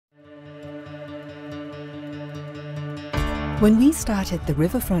When we started the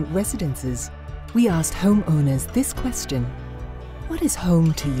Riverfront Residences, we asked homeowners this question: what is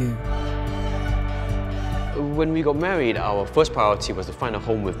home to you? When we got married, our first priority was to find a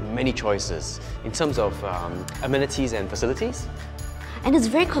home with many choices in terms of amenities and facilities. And it's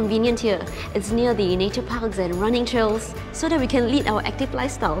very convenient here. It's near the nature parks and running trails, so that we can lead our active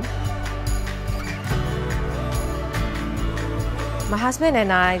lifestyle. My husband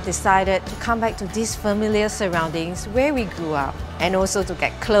and I decided to come back to these familiar surroundings where we grew up, and also to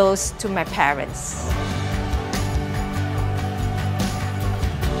get close to my parents.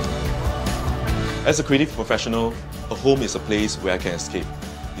 As a creative professional, a home is a place where I can escape.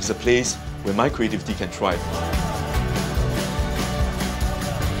 It's a place where my creativity can thrive.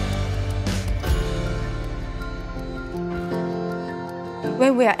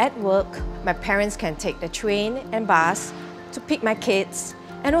 When we are at work, my parents can take the train and bus to pick my kids,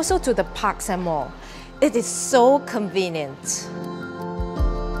 and also to the parks and mall. It is so convenient.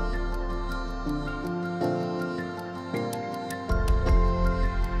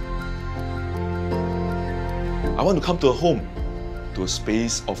 I want to come to a home, to a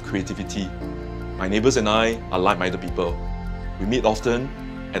space of creativity. My neighbours and I are like-minded people. We meet often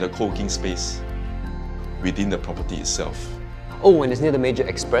at a co-working space within the property itself. Oh, and it's near the major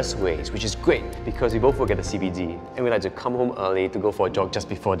expressways, which is great because we both work at the CBD and we like to come home early to go for a jog just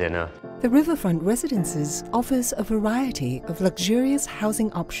before dinner. The Riverfront Residences offers a variety of luxurious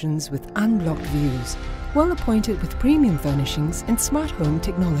housing options with unblocked views, well appointed with premium furnishings and smart home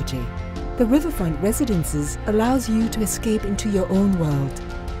technology. The Riverfront Residences allows you to escape into your own world,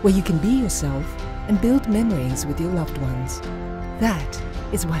 where you can be yourself and build memories with your loved ones. That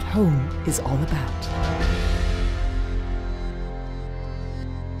is what home is all about.